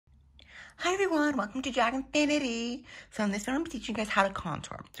Hi everyone, welcome to Dragonfinity. So in this video, I'm teaching you guys how to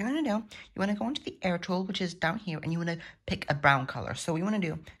contour. So you're going to do, you want to go into the air tool, which is down here, and you want to pick a brown color. So what you want to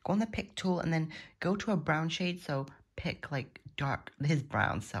do, go on the pick tool and then go to a brown shade. So pick like dark, his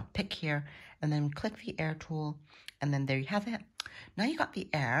brown. So pick here and then click the air tool and then there you have it. Now you got the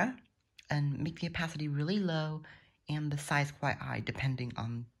air and make the opacity really low and the size quite high depending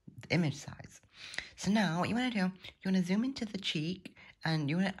on the image size. So now what you want to do, you want to zoom into the cheek and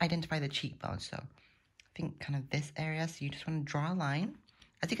you want to identify the cheekbone. So I think kind of this area. So you just want to draw a line.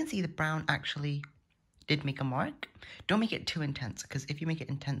 As you can see, the brown actually did make a mark. Don't make it too intense, because if you make it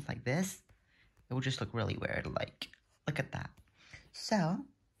intense like this, it will just look really weird. Like, look at that. So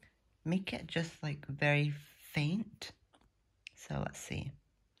make it just like very faint. So let's see.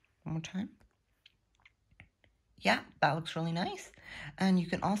 One more time. Yeah, that looks really nice. And you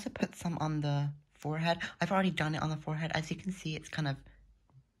can also put some on the forehead. I've already done it on the forehead. As you can see, it's kind of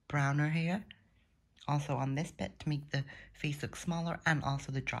browner here. Also on this bit to make the face look smaller, and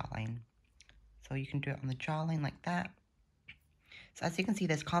also the jawline. So you can do it on the jawline like that. So as you can see,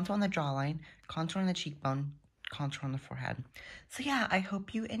 there's contour on the jawline, contour on the cheekbone, contour on the forehead. So yeah, I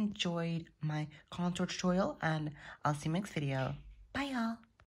hope you enjoyed my contour tutorial, and I'll see you next video. Bye y'all.